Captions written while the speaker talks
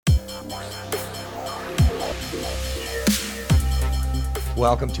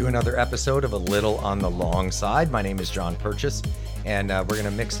Welcome to another episode of A Little on the Long Side. My name is John Purchase, and we're going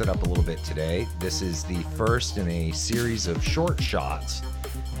to mix it up a little bit today. This is the first in a series of short shots,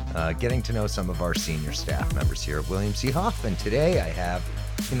 getting to know some of our senior staff members here at William C Huff. And today I have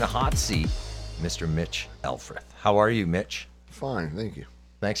in the hot seat, Mr. Mitch Elfreth. How are you, Mitch? Fine, thank you.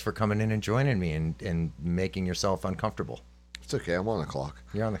 Thanks for coming in and joining me and making yourself uncomfortable. It's okay, I'm on the clock.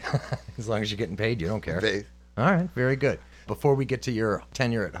 You're on the as long as you're getting paid, you don't care. Paid. All right, very good. Before we get to your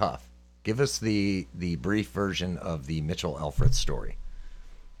tenure at Huff, give us the brief version of the Mitchell Elfreth story.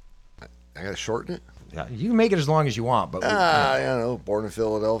 I gotta shorten it? Yeah, you can make it as long as you want, but I don't know. Born in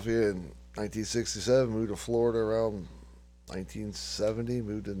Philadelphia in 1967, moved to Florida around 1970,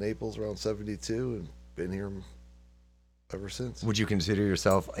 moved to Naples around 72, and been here ever since. Would you consider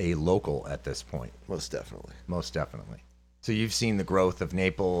yourself a local at this point? Most definitely. Most definitely. So you've seen the growth of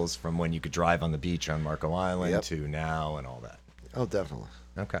Naples from when you could drive on the beach on Marco Island to now and all that. Oh, definitely.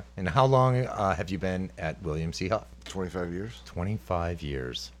 Okay. And how long have you been at William C Huff? 25 years. 25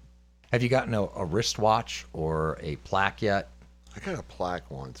 years. Have you gotten a wristwatch or a plaque yet? I got a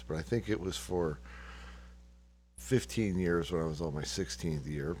plaque once, but I think it was for 15 years when I was on my 16th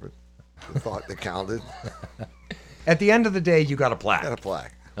year, but the thought that counted. At the end of the day, you got a plaque. I got a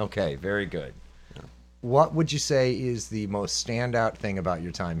plaque. Okay, very good. Yeah. What would you say is the most standout thing about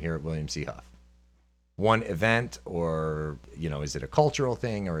your time here at William C Huff? One event, or, is it a cultural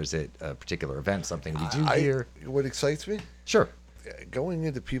thing, or is it a particular event, something you do here? What excites me? Sure. Going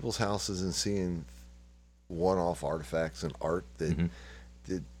into people's houses and seeing one-off artifacts and art that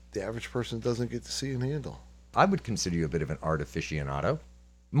the average person doesn't get to see and handle. I would consider you a bit of an art aficionado.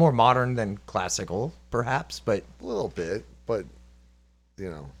 More modern than classical, perhaps, but... A little bit, but,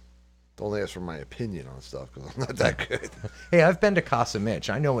 don't ask for my opinion on stuff because I'm not that good. Hey, I've been to Casa Mitch.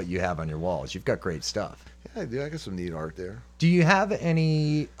 I know what you have on your walls. You've got great stuff. Yeah, I do. I got some neat art there. Do you have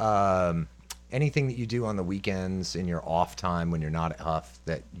any anything that you do on the weekends in your off time when you're not at Huff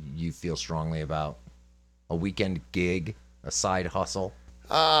that you feel strongly about? A weekend gig, a side hustle?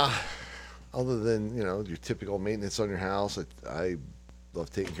 Other than, your typical maintenance on your house, I love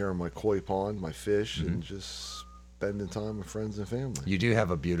taking care of my koi pond, my fish, and just spending time with friends and family. You do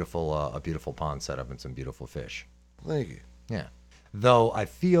have a beautiful pond set up and some beautiful fish. Thank you. Yeah. Though I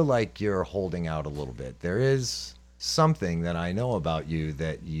feel like you're holding out a little bit. There is something that I know about you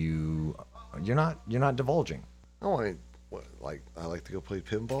that you're not divulging. Oh, I like to go play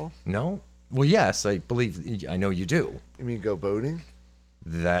pinball. No? Well, yes, I know you do. You mean go boating?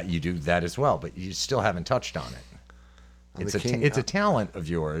 That you do that as well, but you still haven't touched on it. It's a talent of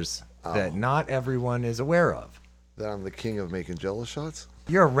yours that not everyone is aware of. That I'm the king of making jello shots?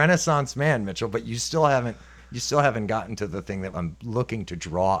 You're a Renaissance man, Mitchell, but you still haven't gotten to the thing that I'm looking to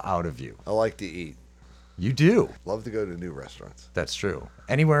draw out of you. I like to eat. You do. Love to go to new restaurants. That's true.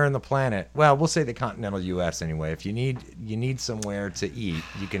 Anywhere in the planet. Well, we'll say the continental U.S. anyway. If you need somewhere to eat,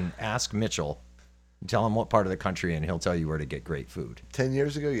 you can ask Mitchell. Tell him what part of the country, and he'll tell you where to get great food. 10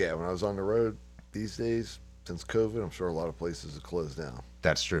 years ago, yeah, when I was on the road. These days, since COVID, I'm sure a lot of places have closed down.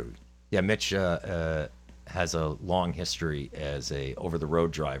 That's true. Yeah, Mitch has a long history as a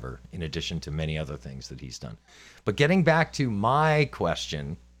over-the-road driver, in addition to many other things that he's done. But getting back to my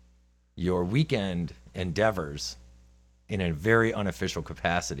question, your weekend endeavors in a very unofficial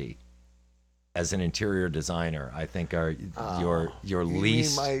capacity as an interior designer, I think are your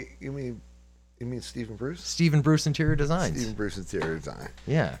least... You mean Stephen Bruce? Stephen Bruce Interior Designs. Stephen Bruce Interior Design.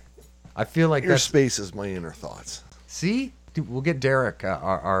 Yeah. I feel like your space is my inner thoughts. See? Dude, we'll get Derek,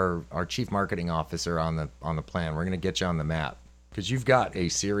 our chief marketing officer, on the plan. We're going to get you on the map because you've got a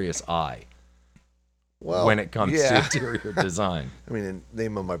serious eye when it comes to interior design. I mean, the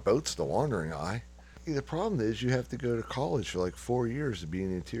name of my boat's The Wandering Eye. The problem is you have to go to college for like 4 years to be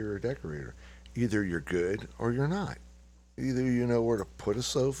an interior decorator. Either you're good or you're not. Either you know where to put a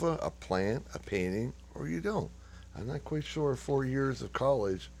sofa, a plant, a painting, or you don't. I'm not quite sure 4 years of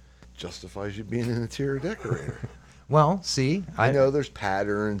college justifies you being an interior decorator. Well, see, I know there's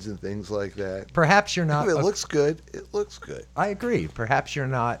patterns and things like that. Perhaps you're not. If it looks good, it looks good. I agree. Perhaps you're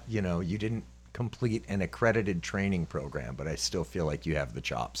not, you didn't complete an accredited training program, but I still feel like you have the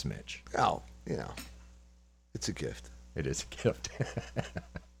chops, Mitch. Oh, it's a gift. It is a gift.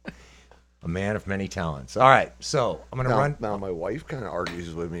 A man of many talents. All right, so I'm going to run. Now, my wife kind of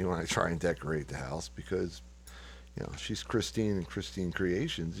argues with me when I try and decorate the house because, she's Christine and Christine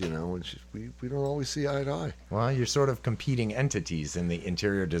Creations, and we don't always see eye to eye. Well, you're sort of competing entities in the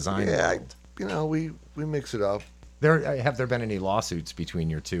interior design world. We mix it up. Have there been any lawsuits between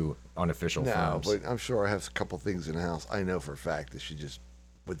your two unofficial firms? No, but I'm sure I have a couple things in the house. I know for a fact that she just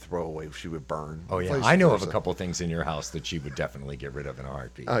would throw away. She would burn. Oh, yeah. Vice I know of a versa. couple things in your house that she would definitely get rid of in a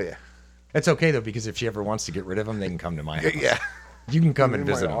heartbeat. Oh yeah. It's okay, though, because if she ever wants to get rid of them, they can come to my house. Yeah. You can come In and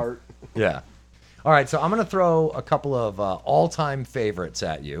my visit them. heart. Yeah. All right, so I'm going to throw a couple of all-time favorites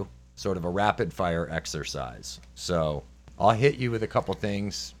at you, sort of a rapid-fire exercise. So I'll hit you with a couple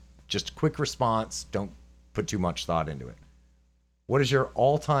things, just quick response. Don't put too much thought into it. What is your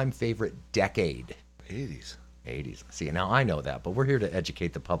all-time favorite decade? 80s. 80s. See, now I know that, but we're here to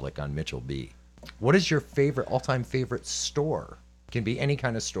educate the public on Mitchell B. What is your favorite, all-time favorite store? Can be any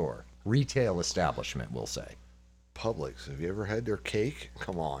kind of store. Retail establishment, we'll say. Publix. Have you ever had their cake?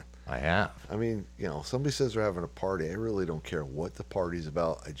 Come on. I have. I mean, somebody says they're having a party. I really don't care what the party's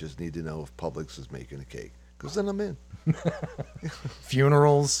about. I just need to know if Publix is making a cake. Because then I'm in.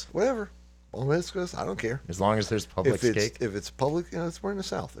 Funerals, Whatever. All goes. I don't care. as long as there's Publix cake. If it's public, it's we're in the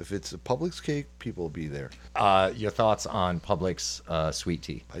South. If it's a Publix cake, people will be there. Your thoughts on Publix sweet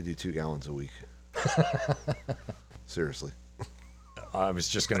tea? I do 2 gallons a week. Seriously. I was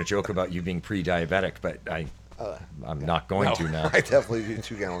just going to joke about you being pre-diabetic, but I'm not going to now. I definitely do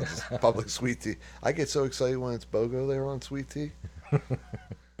 2 gallons of Publix sweet tea. I get so excited when it's BOGO there on sweet tea.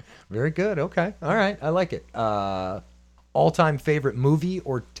 Very good. Okay. All right. I like it. All-time favorite movie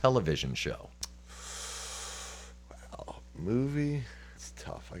or television show? Movie, it's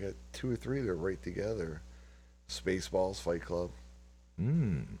tough. I got 2 or 3 that are right together. Spaceballs, Fight Club.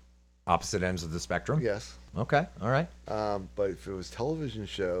 Opposite ends of the spectrum? Yes. Okay. All right. But if it was television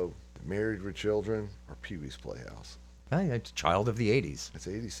show, Married with Children or Pee-wee's Playhouse. Hey, it's a child of the 80s. It's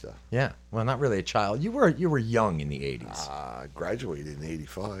 80s stuff. Yeah. Well, not really a child. You were young in the 80s. I graduated in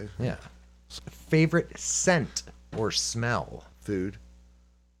 85. Yeah. Favorite scent or smell? Food.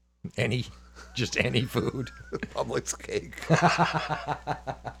 Any, just any food. Publix cake.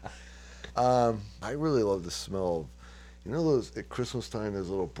 I really love the smell of, those at Christmas time, those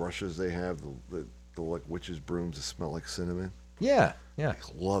little brushes they have, the like witches' brooms that smell like cinnamon. Yeah. Yeah. I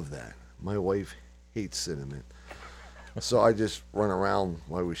love that. My wife hates cinnamon. So I just run around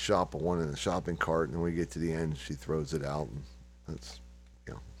while we shop at one in the shopping cart, and then we get to the end, she throws it out, and that's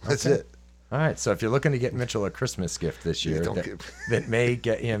Okay. it. All right. So if you're looking to get Mitchell a Christmas gift this year that may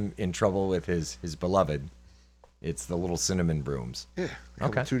get him in trouble with his beloved, it's the little cinnamon brooms. Yeah. They come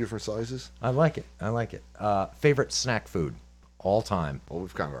Okay. in 2 different sizes. I like it. I like it. Favorite snack food, all time. Well,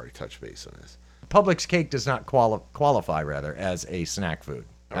 we've kind of already touched base on this. Publix cake does not qualify rather as a snack food.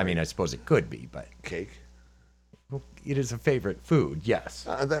 All I mean, right. I suppose it could be, but Cake. it is a favorite food. Yes.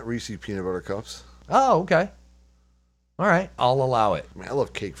 That Reese's peanut butter cups. Oh, okay. All right. I'll allow it. I mean, I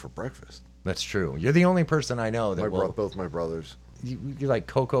love cake for breakfast. That's true. You're the only person I know that will. Both my brothers. You like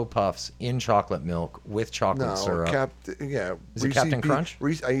Cocoa Puffs in chocolate milk with chocolate No, syrup. Is it Captain Crunch?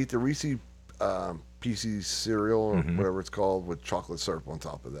 I eat the Reese's Pieces cereal or whatever it's called with chocolate syrup on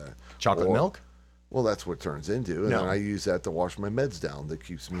top of that. Chocolate Or- milk? Well, that's what it turns into, and No. then I use that to wash my meds down. That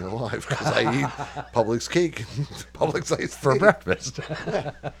keeps me alive because I eat Publix cake, Publix ice For tea. breakfast.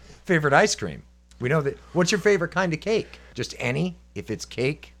 Favorite ice cream? We know that. What's your favorite kind of cake? Just any? If it's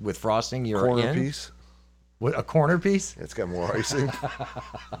cake with frosting, you're Corner in. piece. What, a corner piece? It's got more icing.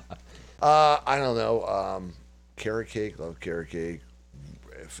 I don't know. Carrot cake. Love carrot cake.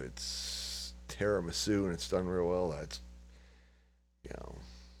 If it's tiramisu and it's done real well, that's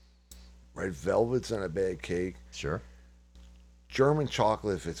red velvet's on a bad cake. Sure. German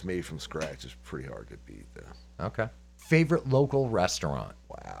chocolate, if it's made from scratch, is pretty hard to beat, though. Okay. Favorite local restaurant?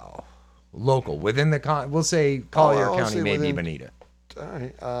 Wow. Local within the we'll say Collier I'll County, say maybe within- Bonita. All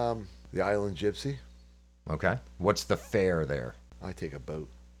right. The Island Gypsy. Okay. What's the fare there? I take a boat.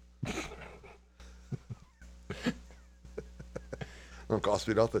 Don't cost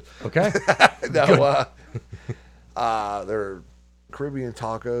me nothing. Okay. No, they're Caribbean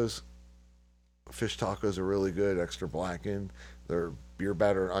tacos. Fish tacos are really good, extra blackened. They're beer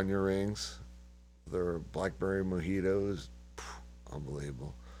battered onion rings. They're blackberry mojitos.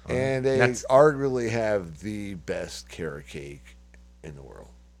 Unbelievable. And they arguably have the best carrot cake in the world.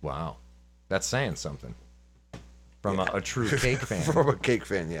 Wow. That's saying something. From a true cake fan. From a cake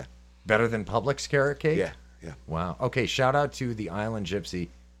fan, yeah. Better than Publix carrot cake? Yeah, yeah. Wow. Okay, shout out to the Island Gypsy.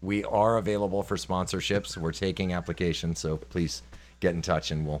 We are available for sponsorships. We're taking applications, so please get in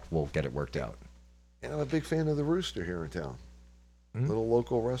touch and we'll get it worked out. And I'm a big fan of the Rooster here in town. Little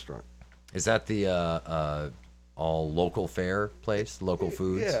local restaurant. Is that the all local fare place? Local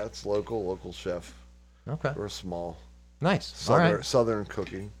foods? Yeah, it's local chef. Okay. Or small. Nice. All right. Southern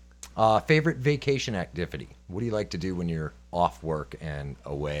cooking. Favorite vacation activity? What do you like to do when you're off work and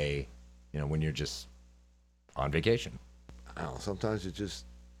away? When you're just on vacation. I don't know. Sometimes it just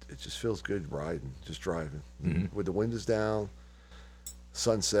feels good riding, just driving with the windows down,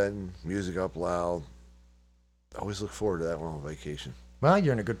 sun setting, music up loud. I always look forward to that when I'm on vacation. Well,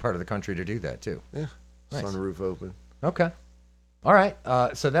 you're in a good part of the country to do that too. Yeah, Nice. sunroof open. Okay. All right.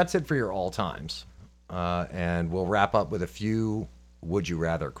 So that's it for your all times. And we'll wrap up with a few would you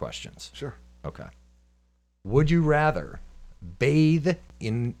rather questions. Sure. Okay. Would you rather bathe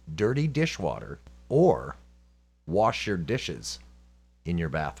in dirty dishwater or wash your dishes in your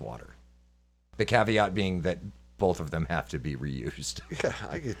bathwater? The caveat being that both of them have to be reused. Yeah,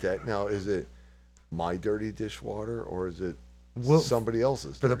 I get that. Now, is it my dirty dishwater or is it Well, somebody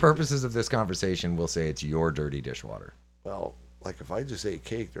else's? For the dirty purposes of this conversation, we'll say it's your dirty dishwater. Well, like if I just ate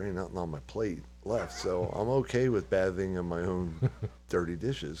cake, there ain't nothing on my plate left. So I'm okay with bathing in my own dirty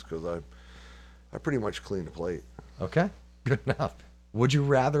dishes because I pretty much clean the plate. Okay, good enough. Would you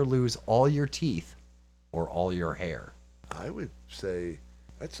rather lose all your teeth or all your hair? I'd say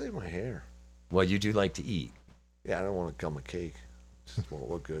my hair. Well, you do like to eat. Yeah, I don't want to gum a cake. It just won't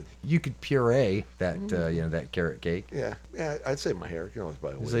look good. You could puree that, that carrot cake. Yeah, I'd say my hair. You can always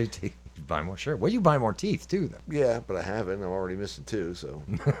buy a So wig. you buy more, sure. Well, you buy more teeth too, though. Yeah, but I haven't. I'm already missing 2, so.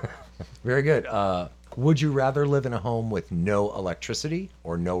 Very good. Would you rather live in a home with no electricity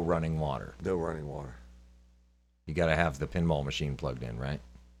or no running water? No running water. You got to have the pinball machine plugged in, right?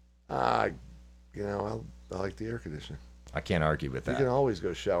 I like the air conditioning. I can't argue with You that. can always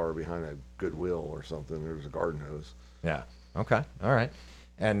go shower behind a Goodwill or something. There's a garden hose. Yeah. Okay. All right.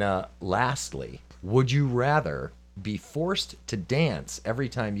 And lastly, would you rather be forced to dance every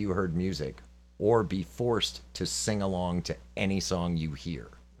time you heard music or be forced to sing along to any song you hear?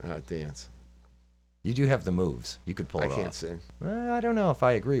 Dance. You do have the moves. You could pull I it can't off. sing. I don't know if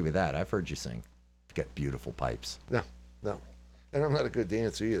I agree with that. I've heard you sing. You've got beautiful pipes. No. And I'm not a good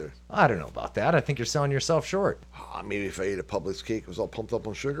dancer either. I don't know about that. I think you're selling yourself short. Maybe if I ate a Publix cake, it was all pumped up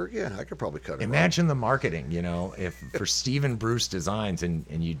on sugar, yeah, I could probably cut it. Imagine the marketing, if for Stephen Bruce Designs and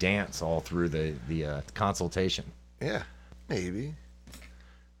you dance all through the consultation. Yeah, maybe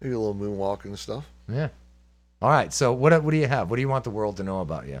a little moonwalking and stuff. Yeah. All right. So what do you have? What do you want the world to know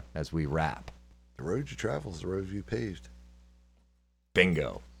about you as we wrap? The road you travel is the road you paved.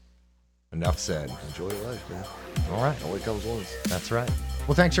 Bingo. Enough said. Enjoy your life, man. All right. Only comes once. That's right.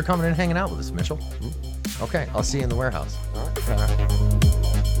 Well, thanks for coming and hanging out with us, Mitchell. Okay. I'll see you in the warehouse. All right. All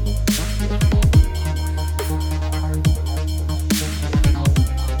right.